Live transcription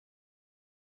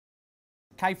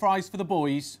K-fries for the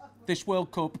boys. This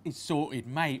World Cup is sorted,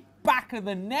 mate. Back of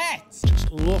the net.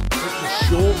 Just look at the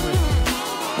short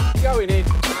rib. Going in.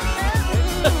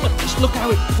 Just look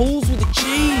how it pulls with the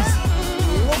cheese.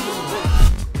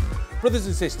 Brothers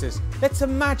and sisters, let's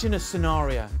imagine a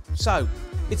scenario. So,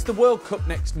 it's the World Cup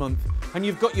next month, and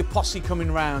you've got your posse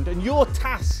coming round, and you're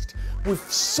tasked with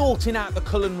sorting out the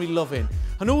culinary loving,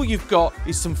 and all you've got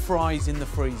is some fries in the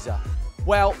freezer.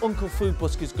 Well, Uncle Food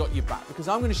Busker's got your back, because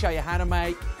I'm going to show you how to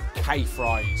make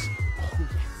K-fries. Oh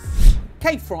yes.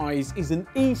 K-fries is an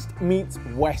East meets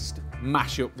West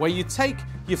mashup, where you take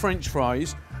your French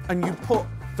fries and you put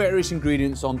various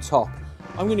ingredients on top.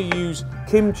 I'm going to use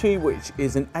kimchi, which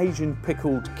is an Asian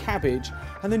pickled cabbage,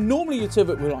 and then normally you'd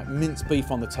serve it with like minced beef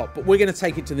on the top, but we're going to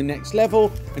take it to the next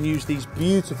level and use these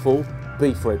beautiful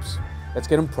beef ribs. Let's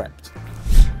get them prepped.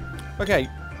 Okay,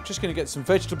 just going to get some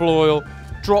vegetable oil,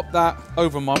 drop that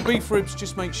over my beef ribs,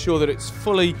 just make sure that it's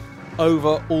fully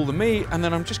over all the meat, and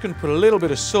then I'm just going to put a little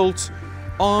bit of salt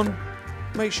on.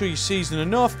 Make sure you season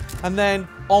enough, and then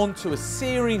onto a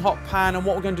searing hot pan, and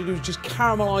what we're going to do is just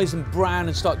caramelise and brown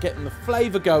and start getting the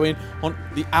flavour going on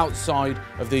the outside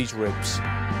of these ribs.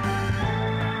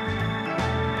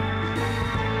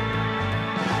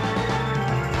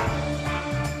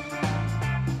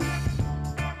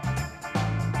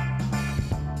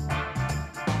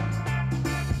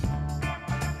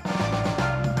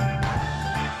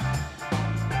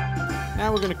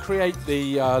 Now we're going to create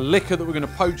the liquor that we're going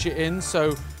to poach it in.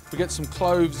 So we get some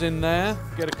cloves in there,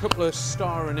 get a couple of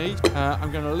star anise.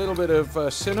 I'm going to a little bit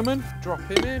of cinnamon, drop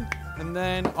him in, and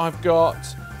then I've got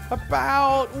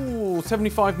about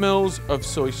 75 mils of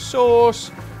soy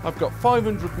sauce. I've got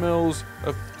 500 mils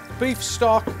of beef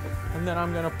stock, and then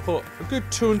I'm going to put a good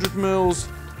 200 mils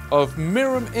of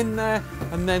mirin in there,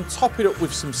 and then top it up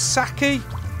with some sake.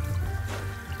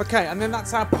 Okay, and then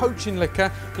that's our poaching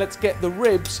liquor. Let's get the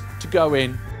ribs to go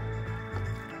in.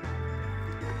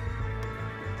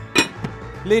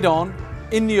 Lid on,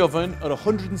 in the oven at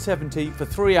 170 for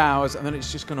 3 hours, and then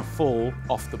it's just going to fall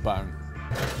off the bone.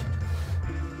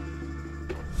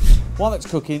 While that's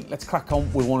cooking, let's crack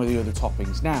on with one of the other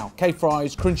toppings. Now,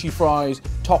 K-fries, crunchy fries,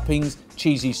 toppings,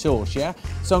 cheesy sauce, yeah?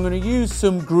 So I'm going to use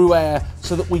some Gruyere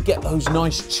so that we get those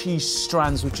nice cheese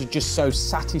strands which are just so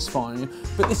satisfying.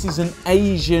 But this is an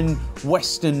Asian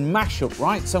Western mashup,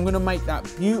 right? So I'm going to make that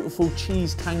beautiful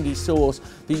cheese tangy sauce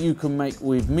that you can make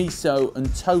with miso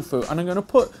and tofu. And I'm going to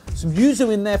put some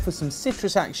yuzu in there for some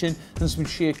citrus action and some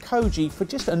shirikoji for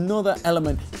just another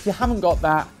element. If you haven't got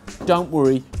that, don't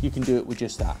worry, you can do it with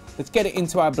just that. Let's get it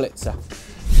into our blitzer.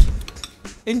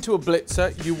 Into a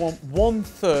blitzer, you want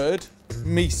 1/3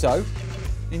 miso,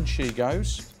 in she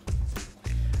goes.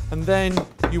 And then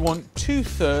you want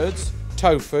 2/3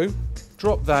 tofu,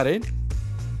 drop that in.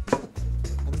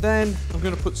 And then I'm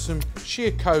going to put some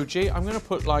shirikoji. I'm going to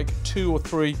put like 2 or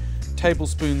 3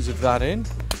 tablespoons of that in.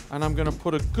 And I'm going to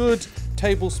put a good 1.5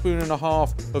 tablespoons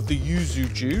of the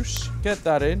yuzu juice. Get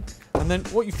that in. And then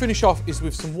what you finish off is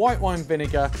with some white wine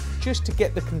vinegar, just to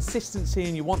get the consistency,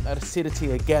 and you want that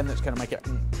acidity again that's going to make it,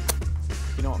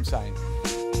 you know what I'm saying?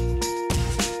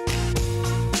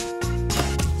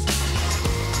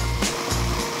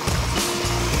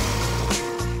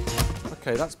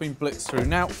 Okay, that's been blitzed through.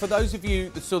 Now, for those of you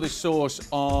that saw this sauce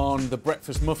on the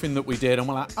breakfast muffin that we did and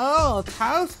were like, oh,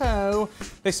 tofu.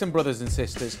 Listen, brothers and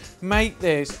sisters, make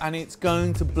this and it's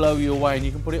going to blow you away, and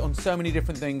you can put it on so many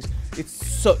different things. It's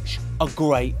such a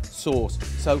great sauce.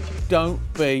 So don't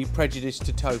be prejudiced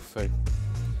to tofu.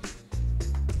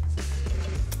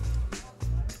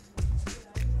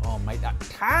 Oh, make that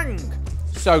tang.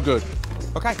 So good.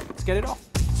 Okay, let's get it off.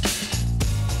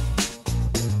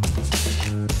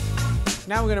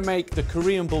 Now we're going to make the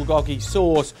Korean bulgogi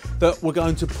sauce that we're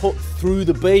going to put through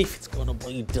the beef. It's going to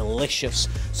be delicious.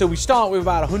 So we start with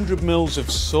about 100 mils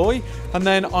of soy, and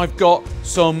then I've got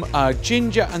some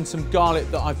ginger and some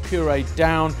garlic that I've pureed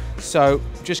down. So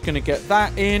I'm just going to get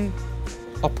that in.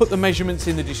 I'll put the measurements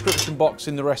in the description box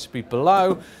in the recipe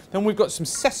below. Then we've got some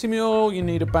sesame oil. You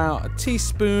need about a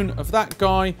teaspoon of that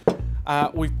guy.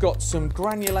 We've got some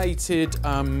granulated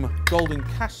golden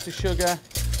castor sugar.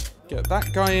 Get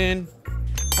that guy in.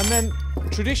 And then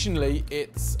traditionally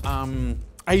it's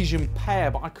Asian pear,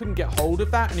 but I couldn't get hold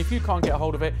of that. And if you can't get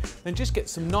hold of it, then just get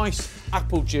some nice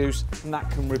apple juice and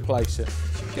that can replace it.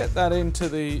 So get that into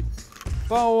the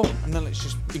bowl, and then let's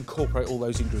just incorporate all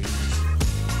those ingredients.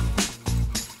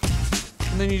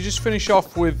 And then you just finish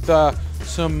off with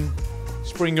some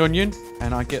spring onion,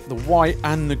 and I get the white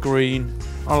and the green.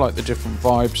 I like the different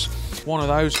vibes. One of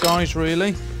those guys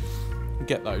really.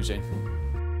 Get those in.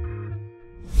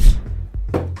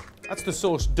 That's the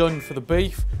sauce done for the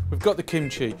beef. We've got the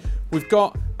kimchi. We've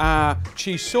got our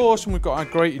cheese sauce and we've got our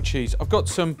grated cheese. I've got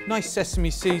some nice sesame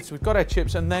seeds. We've got our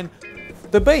chips and then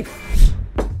the beef.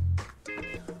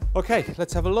 Okay,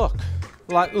 let's have a look.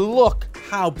 Like, look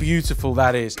how beautiful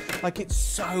that is. Like, it's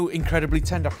so incredibly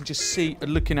tender. I can just see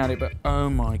looking at it, but oh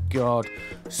my God,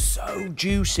 so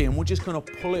juicy. And we're just gonna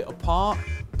pull it apart,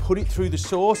 put it through the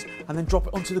sauce, and then drop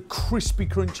it onto the crispy,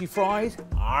 crunchy fries.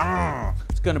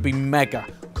 It's gonna be mega.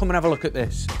 Come and have a look at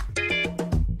this.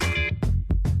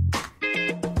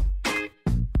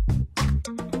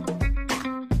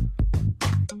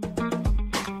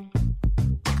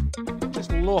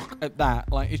 Just look at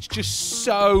that. Like, it's just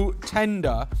so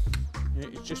tender.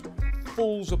 It just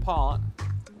falls apart.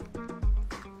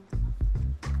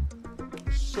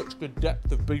 Such good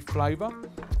depth of beef flavour.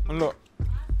 And look,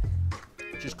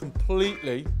 just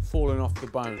completely falling off the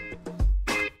bone.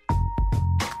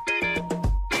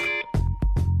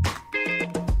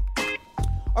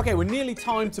 Okay, we're nearly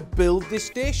time to build this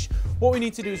dish. What we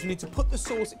need to do is we need to put the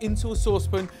sauce into a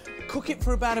saucepan, cook it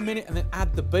for about a minute and then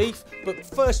add the beef. But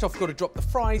first off, we've got to drop the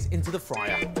fries into the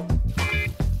fryer.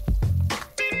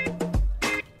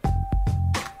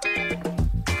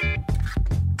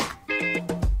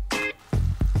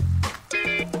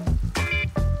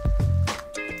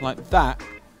 Like, that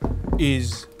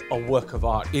is a work of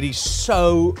art. It is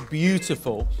so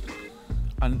beautiful.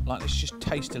 And like, let's just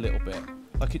taste a little bit.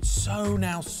 Like, it's so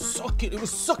now succulent. It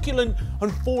was succulent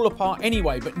and fall apart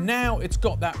anyway, but now it's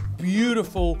got that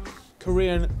beautiful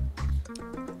Korean.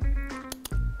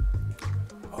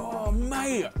 Oh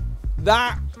mate,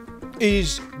 that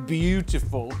is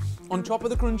beautiful. On top of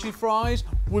the crunchy fries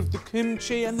with the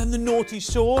kimchi and then the naughty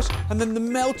sauce and then the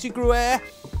melty Gruyere.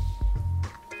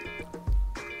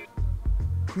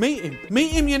 Meet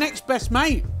him, your next best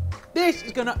mate. This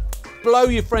is gonna blow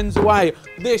your friends away.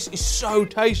 This is so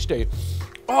tasty.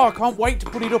 Oh, I can't wait to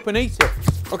put it up and eat it.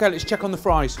 Okay, let's check on the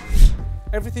fries.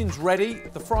 Everything's ready,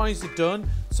 the fries are done.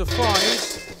 So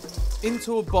fries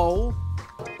into a bowl,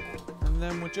 and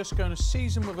then we're just gonna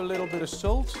season with a little bit of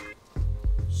salt.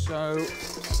 So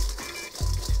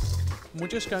we're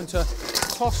just going to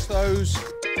toss those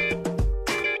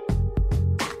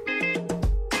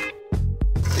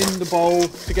in the bowl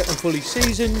to get them fully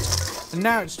seasoned. And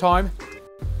now it's time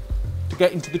to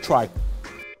get into the tray.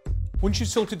 Once you've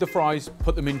salted the fries,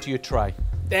 put them into your tray.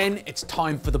 Then it's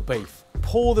time for the beef.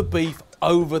 Pour the beef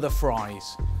over the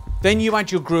fries. Then you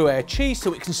add your Gruyere cheese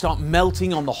so it can start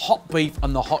melting on the hot beef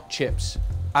and the hot chips.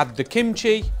 Add the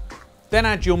kimchi, then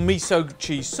add your miso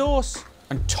cheese sauce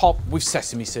and top with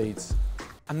sesame seeds.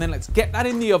 And then let's get that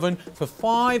in the oven for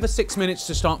 5 or 6 minutes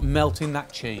to start melting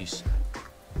that cheese.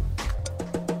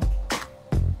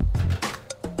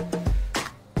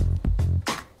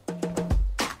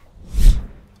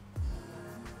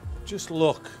 Just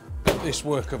look at this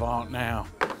work of art now.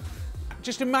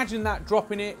 Just imagine that,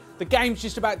 dropping it. The game's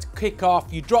just about to kick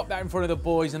off. You drop that in front of the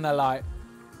boys and they're like,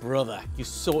 brother, you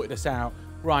sorted us out.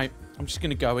 Right, I'm just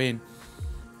gonna go in.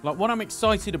 Like, what I'm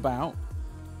excited about,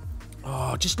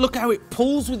 oh, just look how it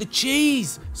pulls with the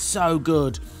cheese. So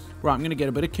good. Right, I'm gonna get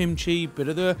a bit of kimchi, bit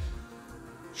of the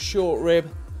short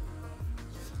rib.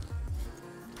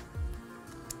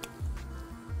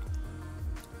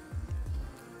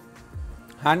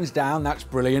 Hands down, that's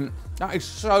brilliant. That is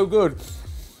so good.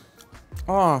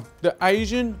 Oh, the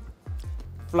Asian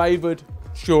flavoured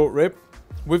short rib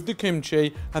with the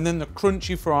kimchi and then the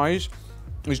crunchy fries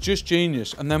is just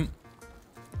genius. And then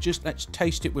just let's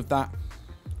taste it with that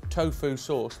tofu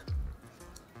sauce.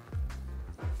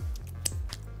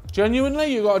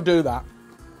 Genuinely, you gotta do that.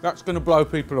 That's gonna blow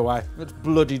people away. That's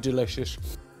bloody delicious.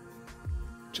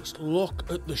 Just look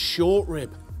at the short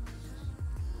rib.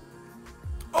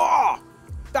 Oh!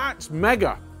 That's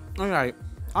mega. Okay,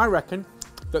 I reckon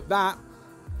that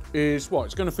is what?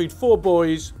 It's going to feed 4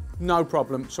 boys, no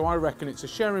problem. So I reckon it's a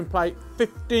sharing plate,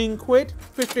 15 quid.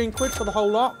 15 quid for the whole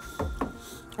lot.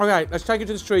 Okay, let's take it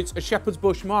to the streets of Shepherd's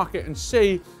Bush Market and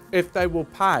see if they will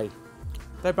pay.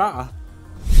 They better.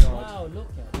 Wow,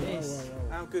 look at this.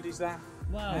 How good is that?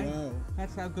 Wow. Hey? Wow.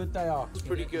 That's how good they are. It's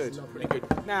pretty good. Pretty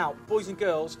good. Now, boys and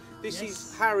girls, this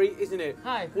is Harry, isn't it?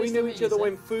 Hi. We knew each other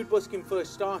when food busking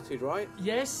first started, right?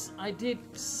 Yes, I did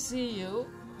see you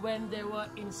when they were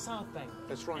in South Bank.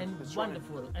 That's right. And that's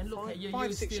wonderful. Right. And look at you.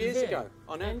 5 or 6 years ago.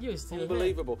 I know. And you're still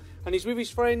unbelievable. There. And he's with his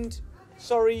friend.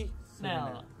 Sorry.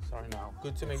 Now. Sorry, now.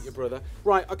 Good to meet you, brother.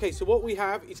 Right. Okay. So what we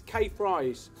have is K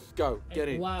fries. Go. Get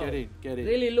in. Wow. Get in. Get in.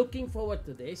 Really looking forward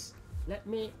to this. Let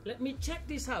me check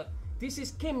this out. This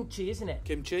is kimchi, isn't it?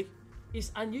 Kimchi.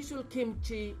 It's unusual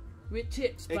kimchi with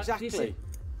chips. But exactly.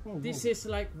 This is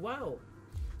like, wow.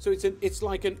 So it's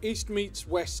like an East meets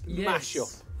West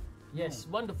mashup. Yes,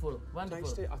 wonderful, wonderful.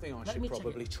 Taste it? I think I Let should me check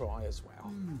probably it. try as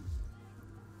well.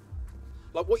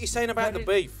 Like what you're saying about the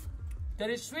beef.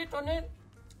 There is sweet on it,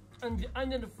 and the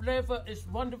onion flavor is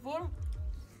wonderful,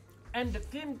 and the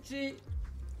kimchi,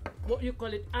 what you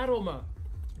call it, aroma,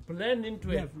 blend into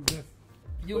it.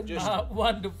 You are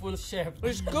wonderful chef.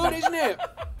 It's good, isn't it?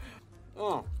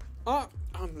 Oh,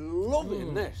 I'm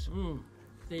loving this.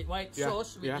 The white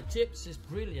sauce with the chips is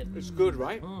brilliant. It's good,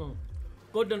 right?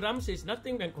 Gordon Ramsay is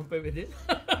nothing when compared with it.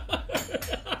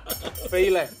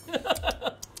 Feel it.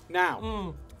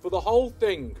 Now, for the whole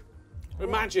thing,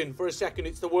 imagine for a second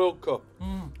it's the World Cup.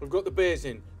 We've got the beers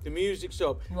in, the music's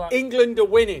up. Right. England are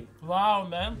winning. Wow,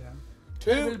 man.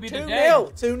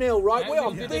 2-0, right? That We are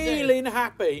will be the feeling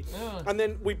happy. And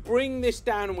then we bring this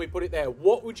down and we put it there.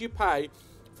 What would you pay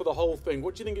for the whole thing?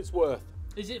 What do you think it's worth?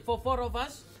 Is it for 4 of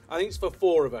us? I think it's for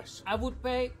 4 of us. I would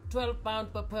pay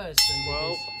 £12 per person.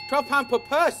 Well, £12 per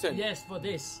person? Yes, for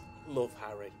this. Love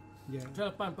Harry. Yeah.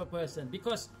 £12 per person,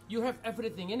 because you have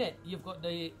everything in it. You've got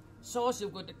the sauce,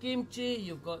 you've got the kimchi,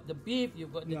 you've got the beef,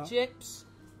 you've got the chips,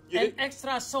 and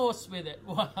extra sauce with it.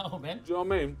 Wow, man. Do you know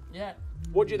what I mean? Yeah.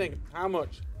 What do you think? How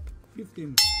much?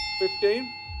 15.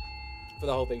 15 for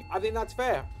the whole thing. I think that's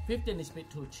fair. 15 is a bit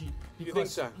too cheap. You think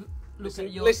so?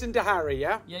 Listen to Harry,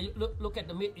 yeah? Yeah, look at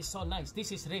the meat. It's so nice.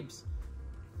 This is ribs.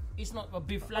 It's not a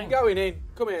beef flank. I'm going in.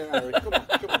 Come here, Harry. Come on.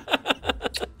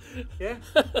 Yeah?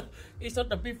 It's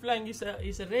not a beef flank.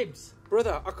 It's a ribs.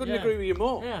 Brother, I couldn't agree with you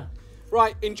more. Yeah.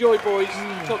 Right, enjoy, boys.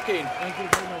 Cooking. Thank you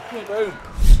very much. Boom.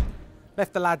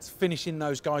 Left the lads finishing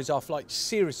those guys off. Like,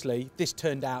 seriously, this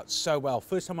turned out so well.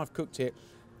 First time I've cooked it,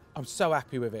 I'm so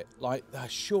happy with it. Like, the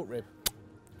short rib.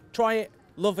 Try it,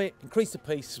 love it, increase the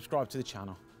piece, subscribe to the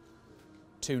channel.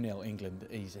 2-0 England,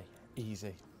 easy,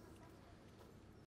 easy.